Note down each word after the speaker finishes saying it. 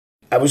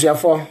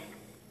Abusiafo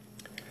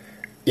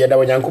yeda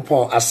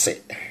wanyankopon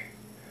ase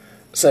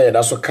say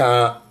yeda so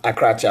ka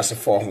akrati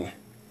asefo ho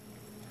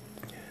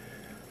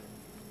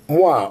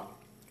mo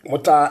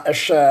mota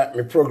ehwe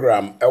me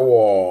program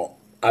ewo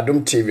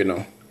Adom TV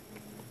no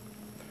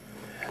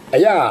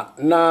aya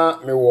na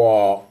me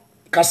wo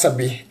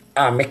kasabi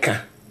a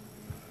meka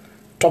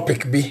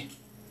topic bi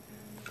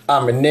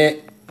a me ne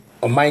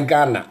oman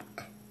Ghana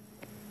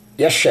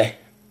yehwe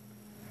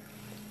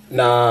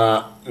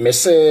na me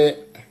say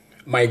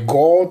my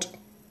God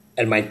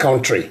and my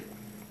country.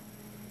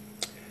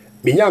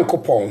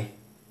 Binyankopon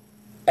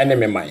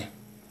eneme mai.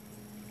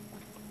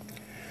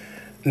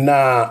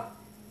 Na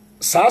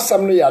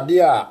saasam no yade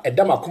a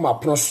edam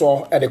akoma pono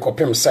so e de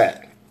kopem se.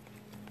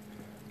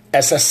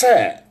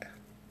 Esese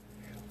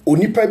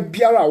onipa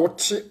biara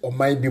wote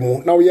oman bi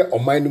mu na wo ye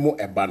oman ni mu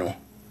eba no.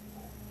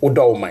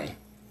 Wodo oman.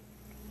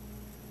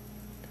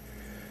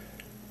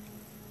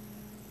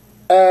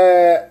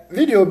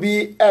 Video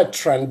bi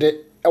trend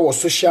ewo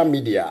social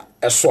media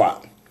eso a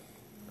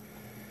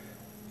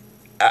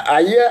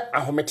aye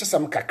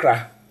ahometesam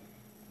kakra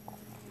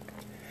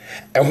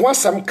eho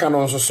asam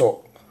kanon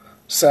so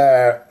se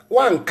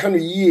wan kan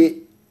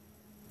yie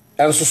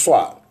enso so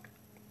a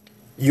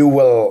you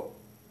will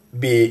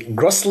be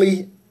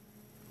grossly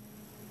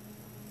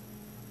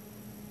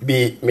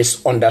be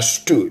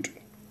misunderstood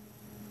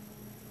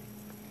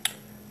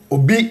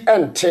obi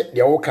ente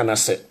de wo kana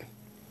se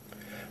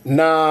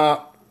na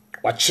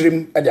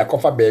wachirim e de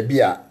akofa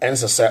baabi a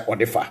ensese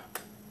odefa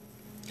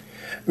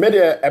me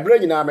de ebre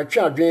nyina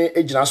metwe adwen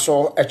egina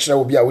so e kire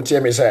obi a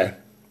wotie me se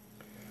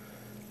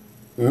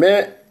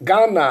me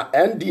Ghana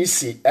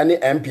NDC ene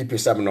MPP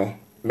sam no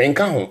me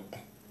nka ho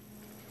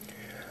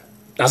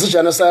na se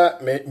chene se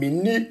me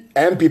ni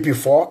MPP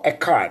for a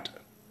card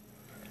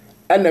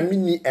ena me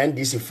ni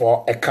NDC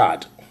for a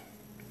card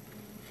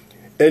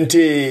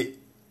enti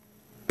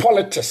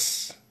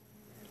politics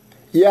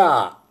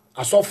ya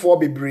asofo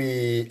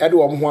bebre ede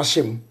wo ho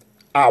ahyem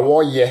a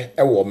wo ye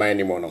e wo man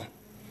ni mo no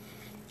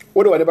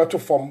wo de wo beto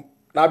form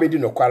na abedi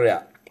no kware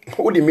a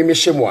wo de mimi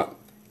hyem a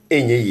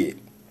enye ye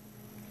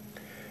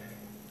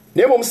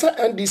ne mom sa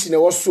NDC ne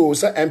wo so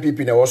sa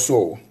MPP ne wo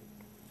so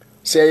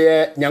se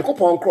ye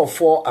nyankopon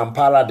krofo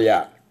ampara de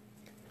a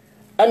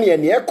ane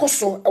ne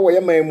ekoso e wo ye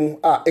man mu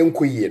a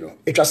enkoyie no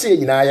etwase ye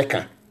nyina ye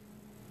ka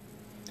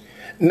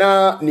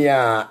na ne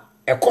a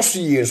ekoso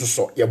ye nso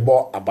so ye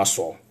bo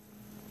abaso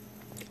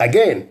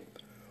again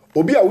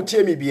obi a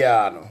wotie mi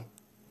bia no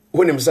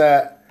wonim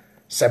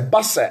se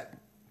base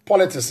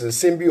politics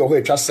sembi o ho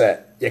etwa se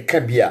ye ka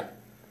bia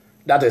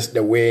that is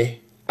the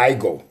way I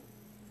go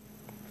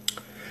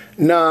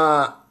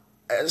na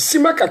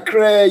sima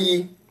kakra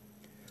yi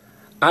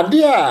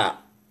ade a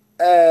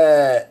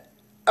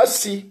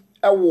asi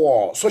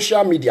ewo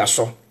social media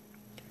so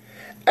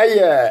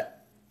eye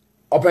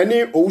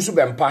opani Owusu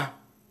Bempah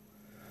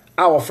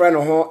a wo friend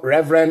ho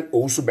Reverend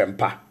Owusu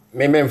Bempah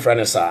me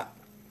friend sa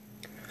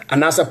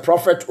and as a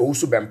prophet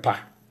Owusu Bempah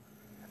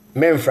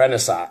men friend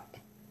sa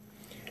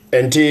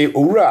enti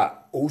owura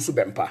Owusu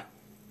Bempah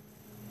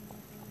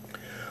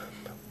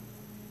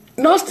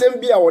last time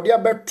bia wo dia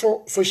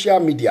beto social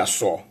media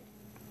so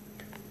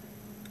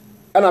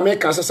ana me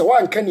kan se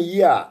wan kan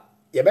yi a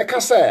ye be ka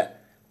se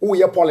wo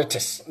ye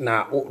politics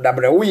na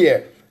dabre wo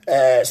ye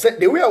se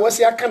the way was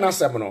ya kan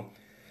asem no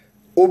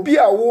obi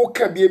a wo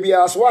ka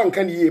bia so wan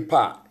kan yi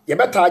pa ye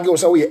be tag wo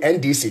se wo ye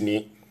NDC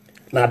ni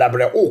na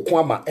dabre wo ko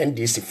ama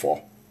NDC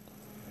for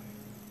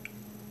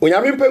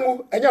onyame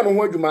mpengu enya no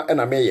ho adwuma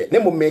na meye ne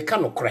mo meka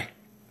no kre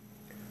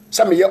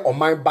sa me ye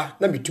oman ba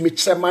na metumi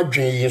kire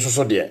madwen yi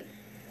so de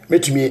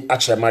metumi a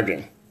kire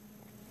madwen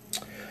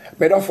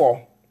medofo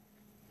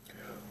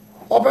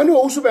obani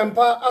Owusu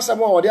Bempah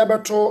asamo a wode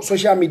abeto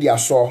social media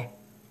so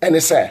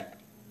ene se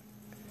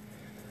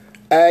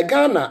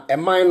Ghana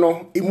eman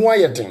no emu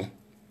ayeden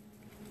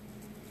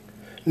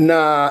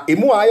na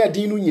emu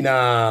ayeden no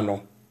nyina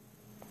no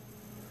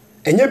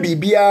enye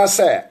bibia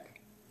se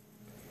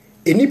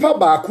enipa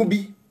baako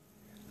bi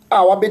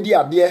a wabedi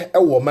ade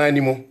ewo man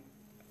ni mu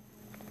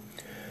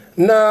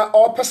na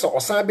opese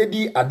osan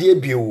bedi ade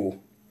biewo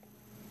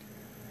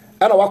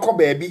ana wakọ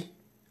baabi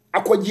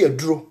akọji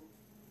aduro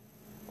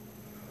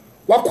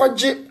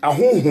wakọji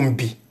ahonhom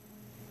bi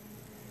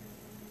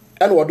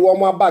ana wode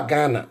wo aba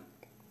Ghana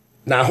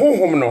na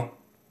ahonhom no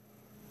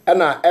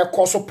ana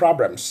ekoso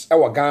problems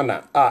ewo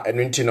Ghana a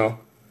enu nti no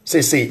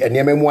sei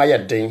enema mu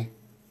ayeden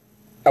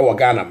ewo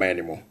Ghana man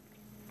ni mu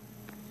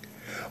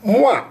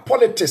moi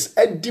politics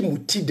edi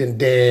muti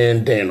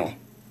den no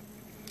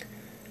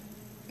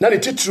na ne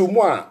titru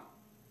moi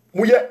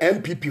mu ye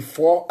MPP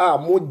for a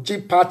mo je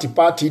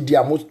party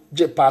dia mo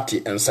je party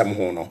ensem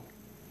ho no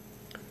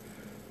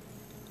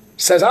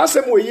says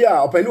asem we yi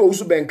a opani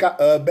Owusu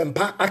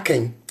Bempah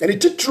aken ne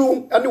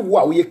titru ane wo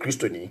a wo ye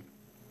kristoni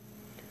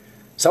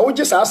sa wo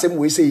je sa asem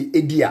we sei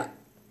edi a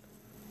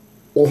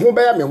wo ho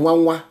be ya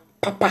menwanwa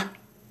papa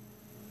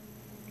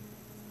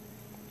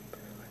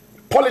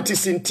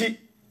politics nti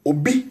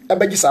obi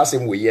abaji sa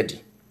asem we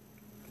yedi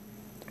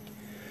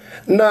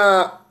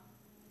na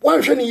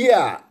wanhwe ne ye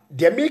a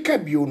de America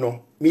bio no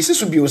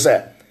Mrs. Subio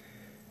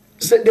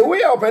said the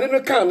way I open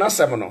the car na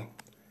semono.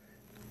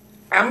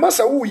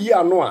 Amasa who ye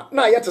anoa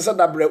na yet said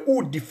that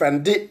who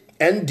defend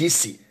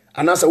NDC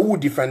and as who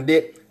defend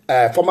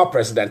former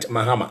President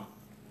Mahama.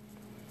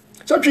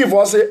 So chief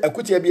was a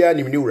kutiabia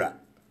ni mniura.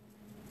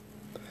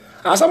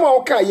 Asama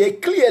oka ye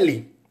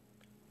clearly.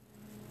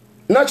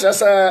 Not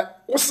just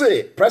we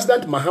say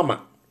President Mahama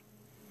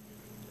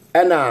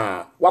and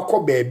wako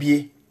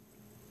baby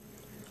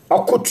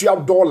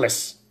akotua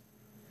dollars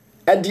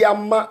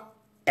ediama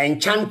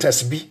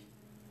enchanters bi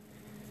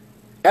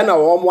and a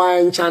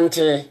woman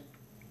enchante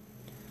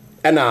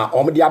and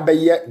omdi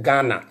abeye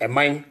Ghana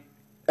eman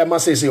ema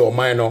say o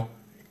man no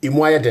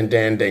imu aye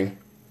den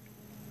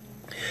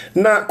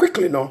na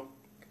quickly no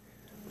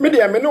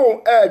media me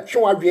no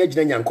twe adwe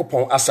agina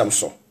Nyankopon asem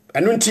so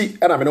eno nti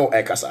na me no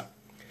kasa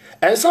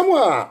en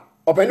samwa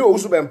opani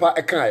Owusu Bempah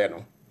ekaye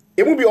no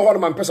emu bi ohoro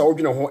man pesa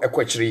wodwene ho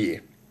ekwakyire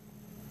ye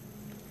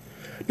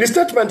the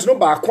statement no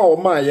ba kwa o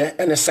maaye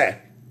ene se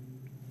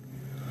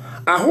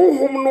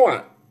ahonhom no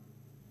a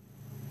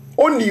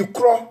oni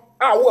kro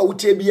a wo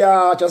awutie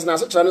bia just na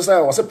se kire no se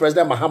wo se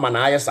President Mahama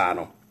na aye sa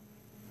no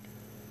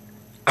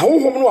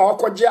ahonhom no a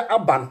wakogye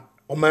aban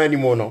o mani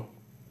mo no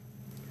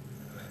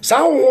sa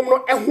ahonhom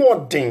no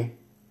ehoden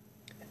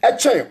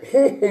echen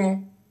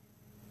honhom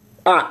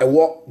a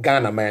ewo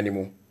Ghana mani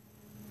mo.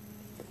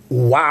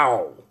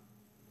 Wow.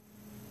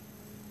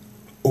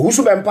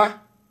 Owusu Bempah.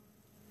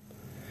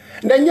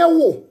 Nanya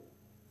wo.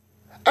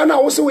 Ana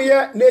also we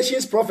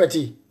nation's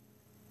property.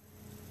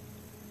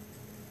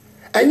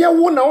 Anya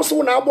wo na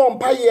also na abo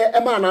mpaye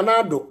ema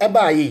nanado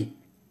eba yi.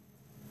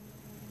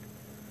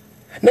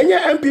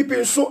 Nanya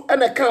MPP so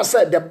ene kan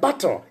said the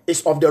battle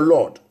is of the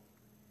Lord.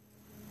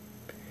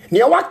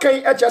 Nia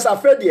wakan HS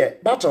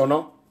afedie battle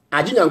no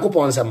agi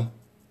Nyankopon nsam.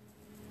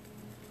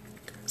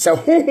 Se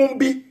honhom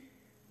bi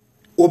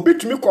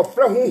obitumi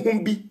kofre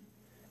honhom bi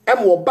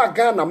em wo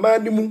baga na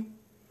manimu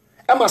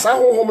em asa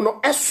honhom no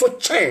eso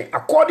chen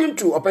according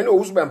to opani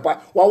Owusu Bempah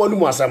wa wanu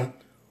mu asam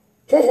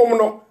honhom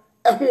no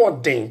eho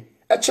oden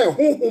chen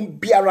honhom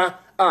biara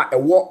a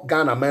ewo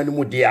Ghana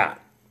manimu dia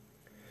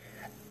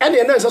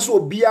ene na nsa so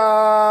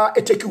bia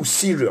take you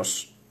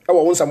serious e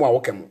wo nsam a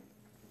wokam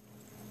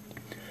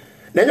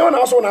na nyo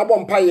na so na abo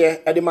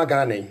mpaye e de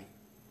magana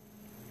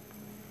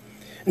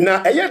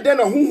na eye den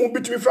na honhom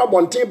bitumi fra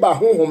bonten ba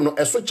honhom no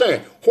eso chen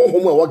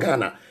honhom e wo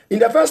Ghana in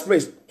the first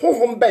place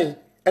honhom ben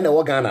e na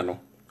wo Ghana no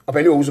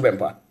opani Owusu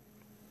Bempah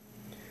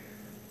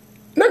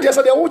na dia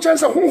say the wo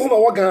chance honhom e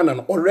wo Ghana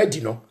no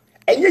already no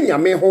enye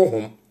nyame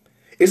honhom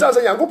isa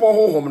say Nyankopon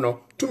honhom no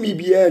tumi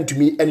bia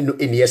ntumi eni no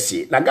eni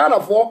asie na Ghana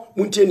fo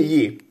muntie ni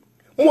ye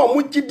mo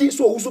amugidi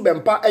so Owusu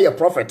Bempah e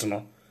prophet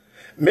no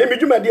me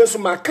medwuma die so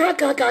maka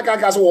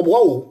so wo bo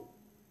o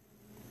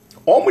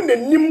omo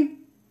nanim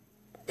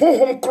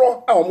honhom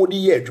kro a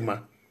omodi ye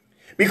adwuma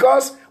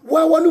because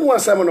wanu mu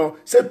asem no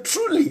say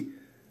truly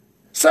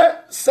say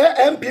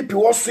MPP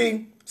was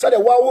see say the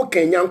wo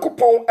kan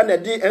Nyankopon na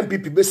de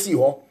MPP besi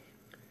ho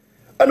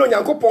eno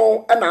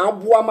Nyankopon na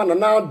aboa ma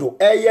na ado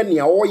eye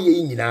ne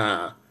oye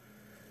nyina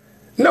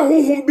na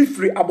honhom bi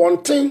firi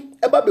abonten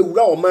eba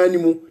bewura o man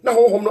mu na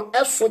honhom no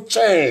eso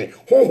chen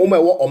honhom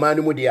ewo o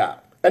man mu dia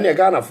ene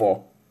Ghana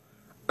for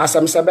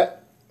asam sebe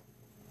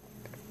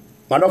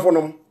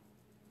manofonom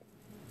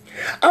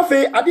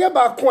afi ade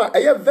ba ko a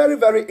eye very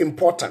very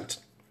important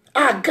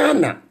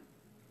Ghana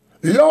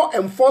law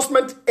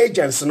enforcement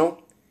agents no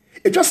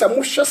it just a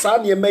muhwe sa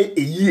ne mai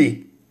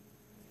eyie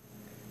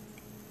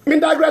me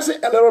digress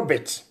a little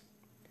bit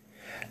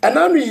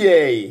ananu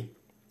ye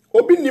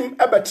obi nim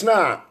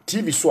ebetena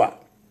TV so a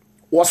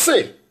wo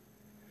se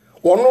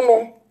wono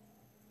no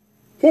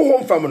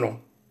honhom fam no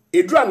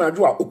edu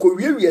anadwo a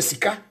okowiewia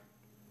sika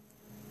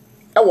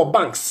e wo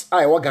banks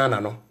a e wo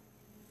Ghana no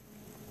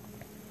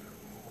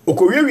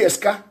okowiewia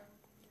sika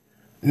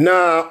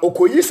na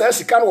okoyi sa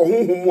sika no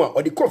honhom mu a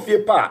odi kofie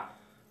pa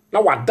na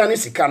wadane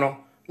sika no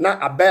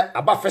na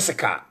aba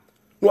physical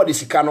no odi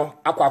sika no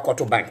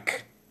akwakoto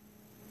bank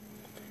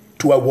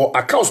to our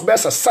accounts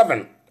best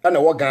 7 na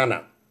wo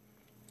Ghana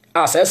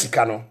sa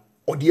sika no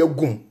odi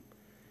agum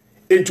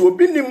enti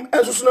obi nim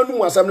ensusu na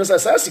numu asam ne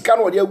sa sika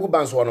no odi agu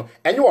banso no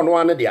enye wono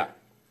ane dia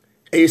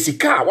e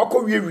sika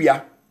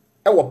wakowiewia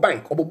e wo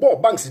bank obobo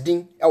banks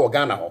din e wo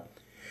Ghana ho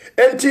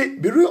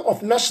enti Bureau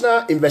of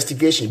National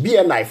Investigation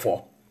BNI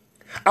for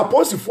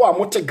aposifo a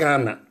mote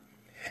Ghana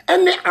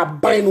ene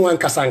aban no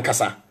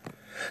ankasa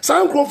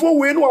sankrofo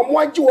we no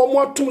amoagye wo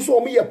mo atum so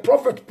wo ye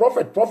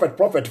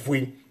prophet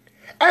fui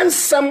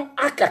ensem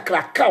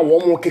akakraka wo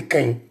mo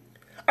kekan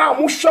a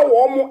mo hwe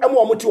wo mo em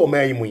wo mote wo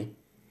man mu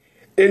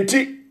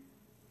enti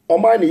o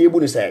man na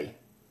yebu ni sai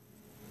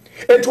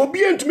enti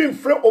obi entumi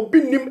mfre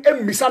obi nim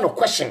emmisa no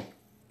question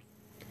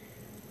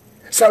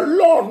sa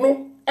lord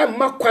no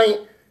emma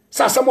kwan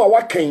sa asam a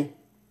wakan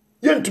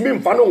yentumi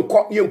mfa no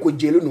nkọ yenko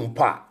jelu no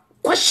mpa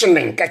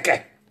questioning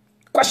keke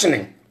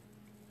questioning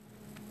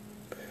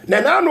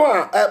na no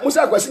a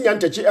Musa kwasi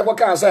nyantachi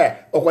ekoka say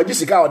okwaji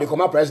sika o de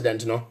koma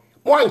president no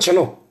mo anche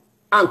no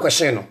an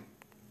question no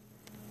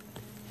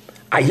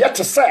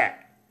ayet say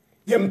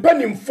ye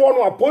mpanimfo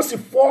no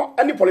aposifo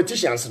any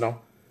politicians no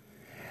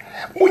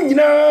mu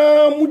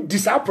nyina mu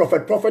disa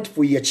prophet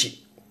for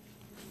yechi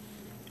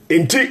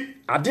enti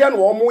ade an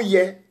wo mu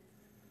ye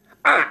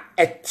a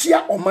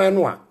etia oman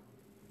no a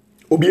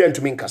obi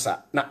entumi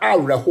nkasa na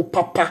awre ho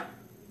papa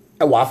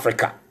e wa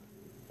Africa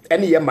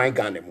ene ye man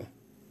Ghana mu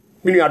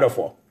minu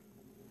adofo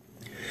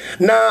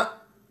na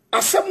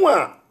asemu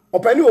a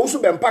opani Owusu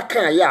Bempah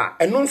kan ya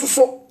eno nso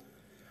so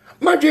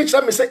madwe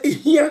kira me se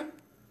ehia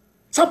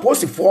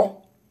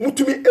saposifo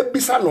mutumi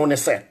ebisa no ne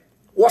se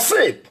wo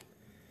se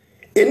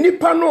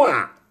enipa no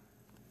a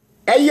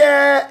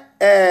eye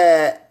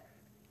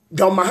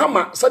John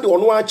Mahama said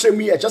ono a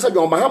kyeremu ye kyesa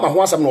John Mahama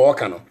ho asem no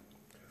woka no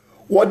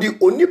wo di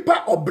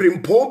onipa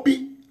obrimpon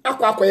bi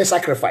akwakoye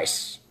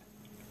sacrifice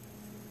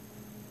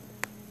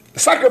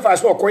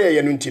no koye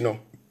ye no ntino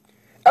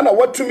ana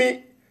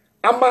watumi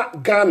ama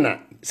Ghana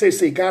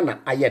say Ghana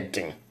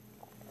ayedin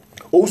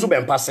Owusu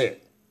Bempah say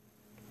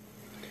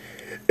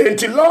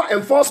enti law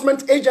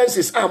enforcement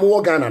agencies am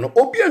Ghana no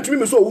obi antumi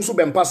me so Owusu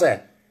Bempah say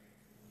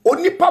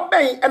onipa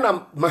ben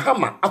ena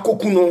Mahama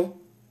akokuno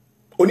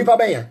onipa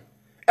ben ya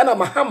ena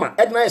Mahama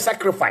edna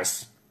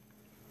sacrifice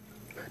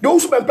the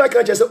Owusu Bempah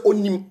kan say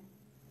onim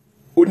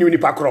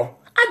nipa kro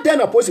adan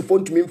na posifo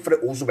ntumi mfre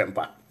Owusu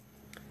Bempah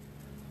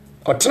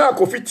otena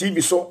Kofi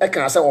TV so e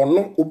kan say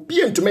ono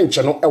obi antumi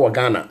nche no e wo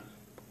Ghana.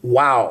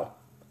 Wow,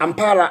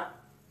 Ampara,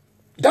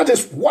 that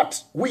is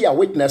what we are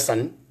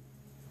witnessing.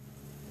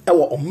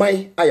 Ewo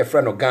omai aye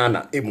friend of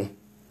Ghana emu.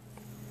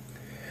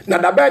 Na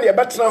dabani e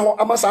betena ho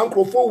amasa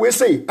nkrofo we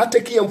say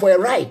atake him for a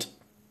ride.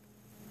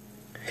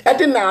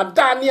 Ede na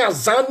adani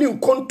azani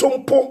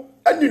nkontompo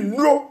ani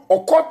nro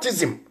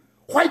occultism,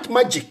 white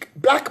magic,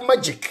 black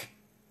magic,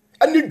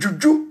 ani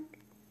juju.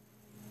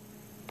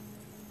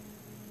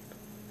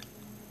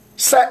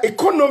 Sa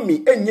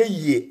economy enye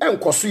yie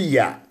enkoso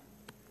yia.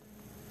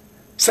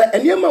 Sa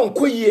eniema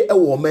nkoyie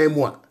ewo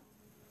manmu a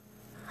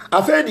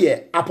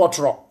afedie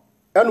apotro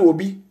ena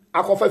obi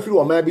akofa firi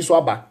o man bi so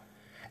aba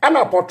ena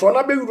apotro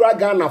na bewura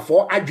Ghana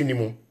for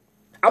adwenimu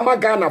ama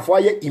Ghana for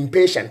ye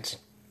impatient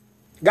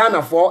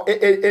Ghana for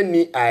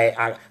eni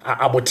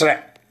abotre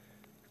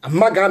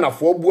ama Ghana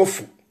for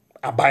buafu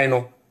aban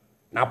no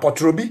na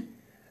apotro bi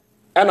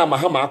ena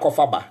Mahama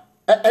akofa ba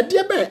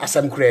edie ben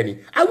asem kura ni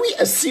are we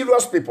a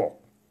serious people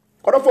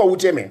kodofo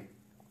wutie me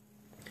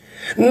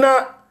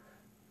na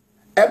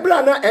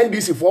ebra na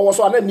NDC for wo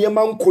so na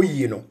niema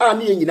nkoyie no a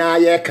na nyina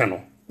ye ka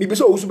no bibi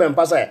so Owusu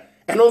Bempah say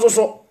eno nso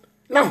so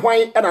na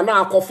hwan ena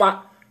na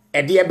akofa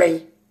ede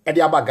ben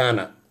ede aba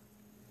Ghana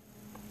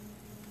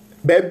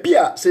ba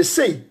bia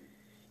sei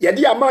ye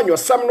de amanyo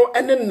sam no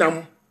ene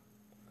nam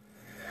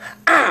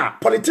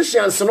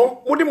politicians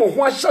no mudi mo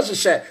ho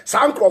ahyehye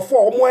sa nkrofo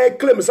o mo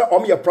claim say o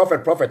me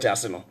prophet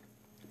ase no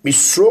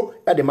misro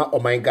ede ma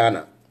oman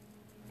Ghana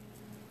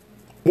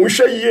mo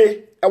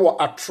hweye ewo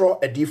atro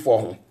edifo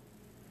ho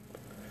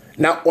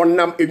na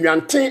onam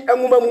enwanten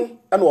enwomamu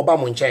ena oba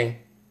mo nchen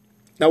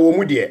na wo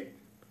mu de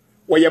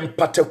wo ye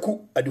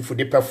mpataku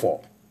adifude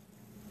pefo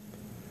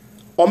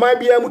oman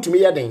bia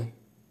mutumi yeden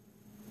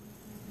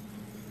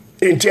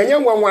enti anya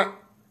nwanwa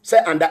se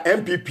under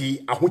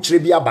MPP ahokyere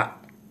bi aba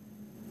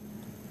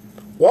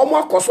wo mo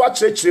akoso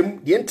akyerechirem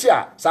de enti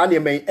a sa na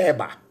emen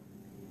eba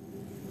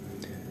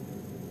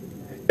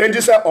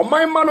enti se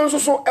oman ma no nso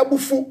so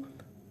abufu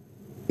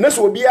na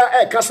so bia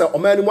kasa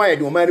omani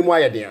mu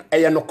ayede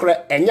eye nokre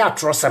enya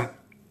atrosem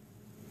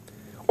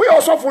we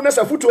osofo na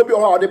sa futuo bi o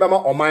ha ode bema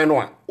oman no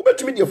a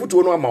ubetumi de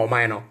futuo no ama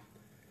oman no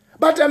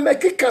but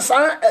make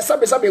kasa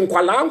sabe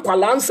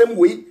nkwala nsem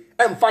we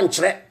emfa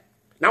nkyere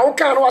na wo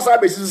kan no wasa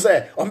besi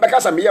se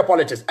ombeka sa me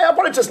politics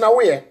politics na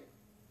wo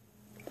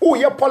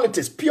ye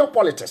politics pure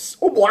politics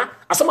oboa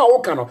asama wo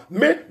kan no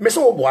me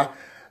so oboa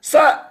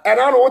sa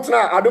ena no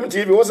wotena Adom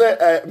TV wo se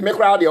me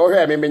kra de o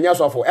hwe me nya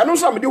sofo eno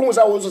so amede hu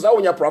sa wo so sa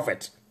wonya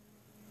prophet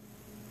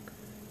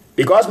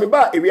because me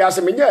ba ewi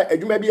ase menya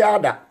adwuma bi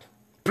ada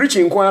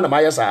preaching kwa na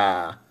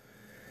mayesa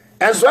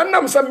enso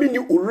annam sa mini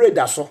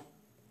ureda so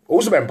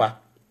Owusu Bempah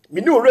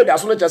mini ureda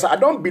so no chesa I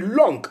don't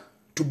belong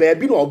to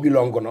baby no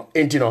belong no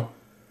enti no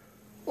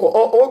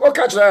o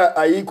catch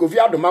ayi Kofi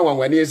Adoma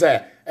wanwani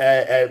say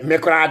me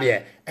kra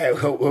de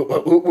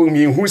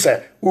mi hu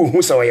say we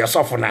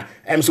yosofo na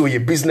em so ye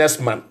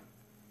businessman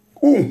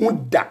hu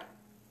da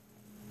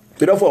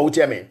therefore wo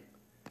tie me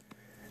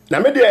na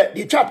me de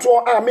di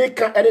chatro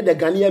America ene the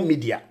Ghanaian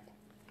media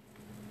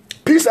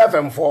Peace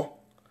FM 4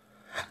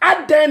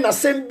 aden na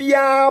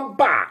sembia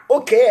ba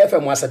okay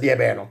FM asade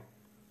be no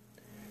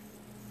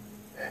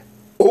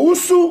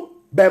Owusu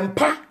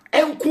Bempah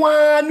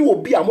enkwa ni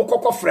obi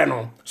amokokọ frɛ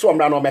no so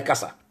omra no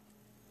mekasa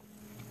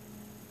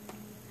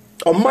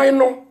oman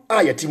no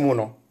ayetimu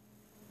no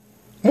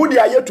mudi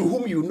aye to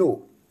whom you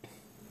know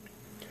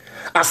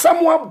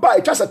asamwa ba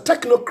it was a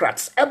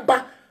technocrats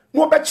eba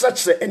no be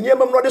kyerɛkyerɛ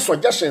eniemam no de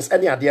suggestions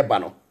any ade ba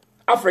no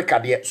Africa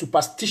de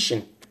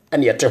superstition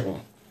any yete ho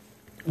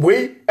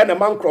we ena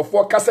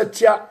mankrofo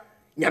kasatia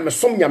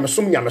nyamesom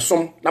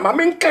na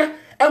mamenka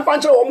emfa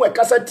nkyerɛ wo mo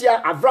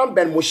kasatia Avram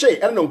Ben Moshe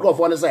ena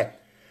nkrofo ne say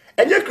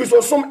enye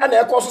Christosum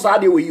na ekoso sa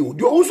de we yi.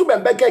 De Owusu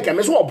Bempah keke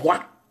me so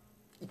oboa.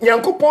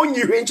 Nyankopon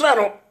yihwe nkyira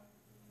no.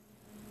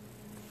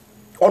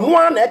 Ono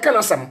a na eka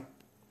nasam.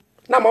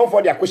 Na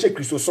manfo de akwhye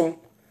Christosum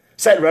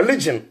say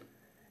religion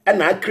and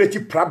na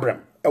create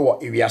problem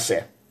ewo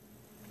ewiase.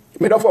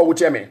 Me do for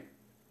wutie me.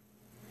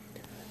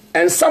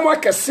 And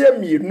someone kese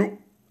mienu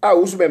a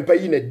Owusu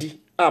Bempah yi na di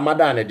a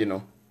mada na di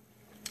no.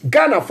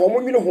 Ghana for mo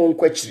nwini ho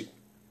nkwachiri.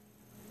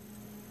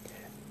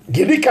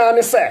 Gedika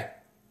ne say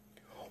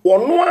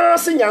ono a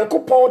se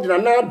Nyankopon de na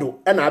nado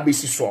na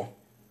abesi so.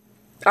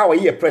 A wo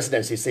ye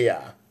presidency say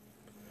ya.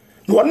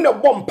 No one na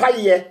bom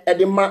paye e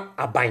de ma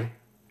aban.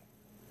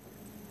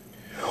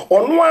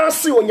 Ono a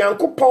se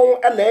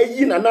Onyankopon na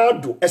ayi na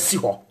nado asi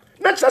ho.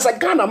 Na kyerɛ sɛ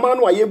Ghana man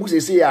no a yebu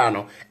sese ya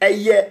no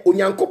ɛyɛ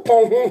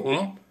Onyankopɔn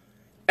honhom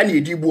ɛna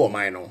edi bu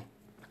ɔman no.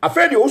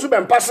 Afei de Owusu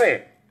Bempah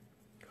sɛ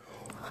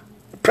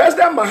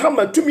President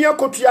Mahama tumi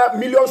akotua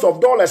millions of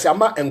dollars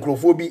ama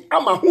enkrofo bi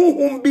ama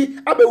honhom bi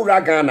abewura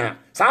Ghana.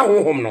 Saa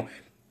honhom no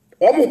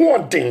ɔmo ho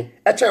ɔden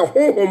ɛkyɛ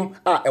honhom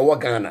a ɛwɔ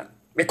Ghana.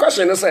 Me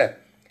question is say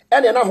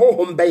ɛne na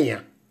honhom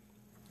bɛnya.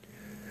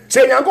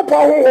 Sɛ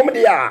Onyankopɔn honhom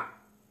de a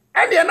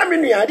ɛne na me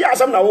nua de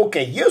asɛm na wo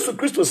kan Yesu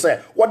Kristo sɛ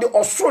wɔde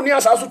ɔsoro ne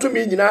asaso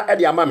tumi nyina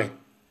ɛde ama me.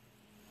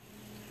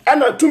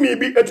 Ɛna tumi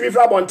bi etumi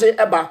fra bonte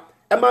ɛba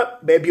ɛma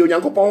baabi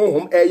Onyankopɔn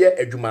honhom ɛyɛ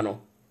adwuma no.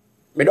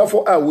 Me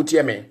dɔfo a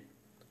wotie me.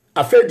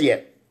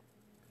 Afedie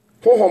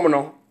honhom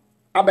no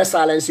abe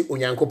silence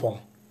Onyankopɔn.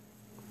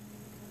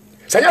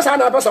 Sanya sa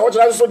na pesa wo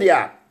kyerɛ so de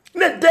a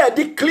ne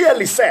dead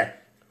clearly say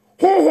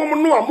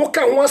honhom no a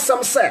moka ho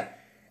asɛm sɛ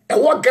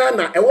ɛwɔ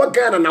Ghana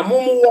na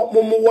momuwo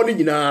no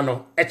nyinaa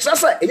no ɛkyerɛ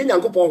sɛ ɛyɛ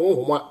Nyankopɔn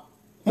honhom a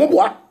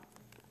moboa.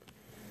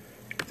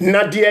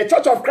 Na the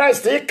Church of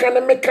Christ kan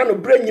meka no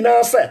bra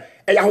nyinaa sɛ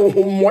ɛyɛ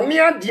honhom mɔne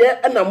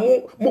adeɛ na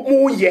mo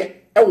yɛ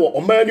ewo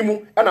omani mu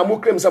ana mo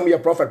krem sam ye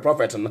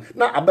prophet no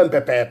na abem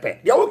pepepe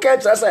dia wo ka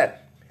kyerɛ sɛ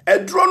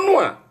eduro no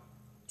a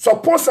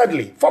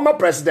supposedly former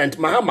president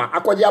Mahama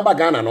akɔgye aba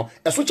Ghana no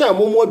ɛso kyan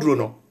mo aduro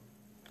no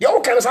dia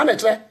wo ka na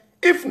kyerɛ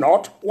if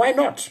not why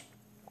not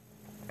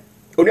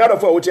oni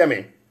adofo a wo tie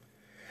me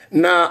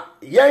na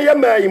ye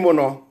mai mu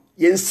no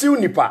ye nsiw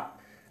nipa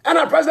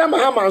ana president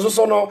Mahama nso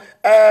so no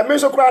me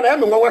so kra na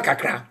me nwanwa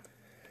kakra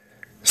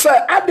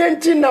sɛ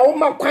adenti na wo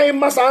makwan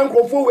masa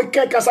ankrofo we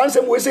keka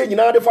sansem we se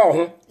nyina de fa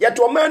ho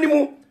yeto mani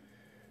mu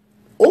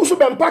Owusu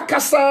Bempah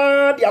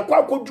kasa de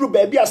akwaduru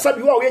ba bia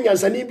sabi wo ye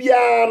nyansani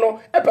bia no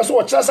epe so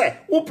wo kyerɛ sɛ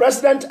wo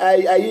president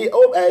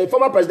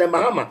former president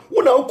Mahama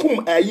wo na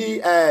hukum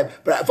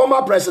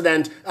former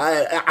president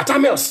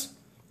Atamils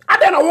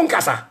adena wo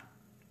nkasa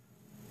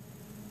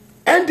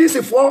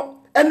NDC for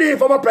any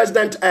former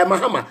president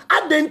Mahama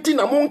adenti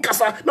na mo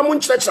nkasa na mo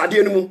nkyerɛkyerɛ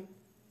ade no mu.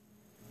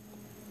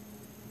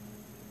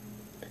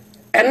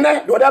 And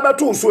then, whatever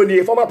two so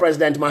ni former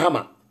president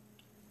Mahama.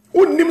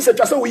 Unim se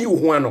twasa wo yi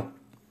ho ano.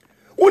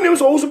 Unim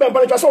so Owusu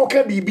Bempah twasa wo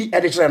ka bibi e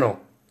de kyerɛ no.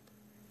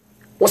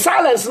 Wo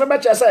silence no be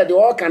kyerɛ sɛ de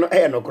wo ka no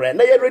no kra.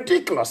 Na ye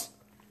ridiculous.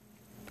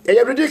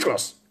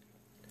 Ridiculous.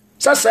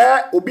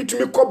 Sasa obi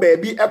tumi kɔ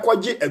baabi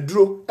ekɔgye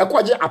aduro,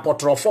 ekɔgye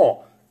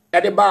apotrofo e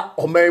de ba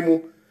ɔman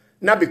mu.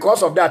 Na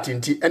because of that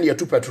inti and ye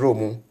tu petrol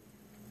mu.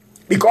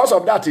 Because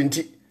of that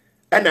inti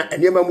na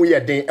enema mu ye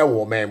den e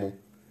wo ɔman mu.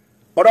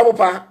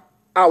 Odobopa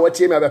God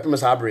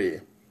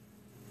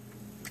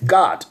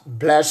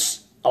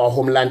bless our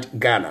homeland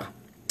Ghana.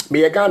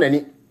 Me Ghana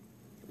ni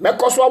me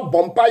koswa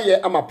bompa ye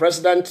ama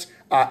president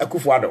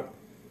Akufo-Addo.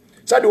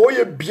 Said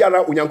oye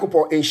biara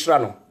Onyankopɔn enhyira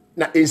no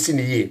na ensi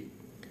ne yie.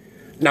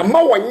 Na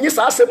ma wonye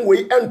sa asem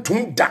wei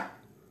entum da.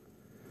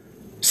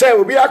 Say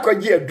obi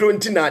akɔgye aduro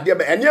nti na de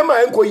ba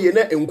enema enkoyie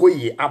na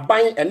enkoyie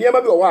aban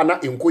enema bi owa na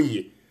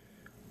enkoyie.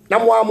 Na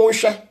mo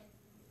amonhwɛ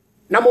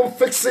na mo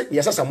fixe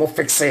yesasa mo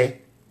fixe.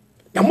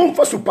 Na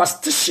momfa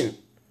superstition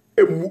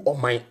emu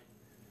oman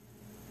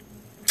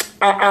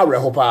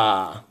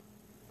rehopa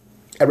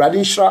Erade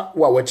nhyira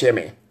wo a watie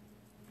me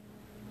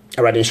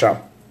Erade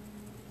nhyira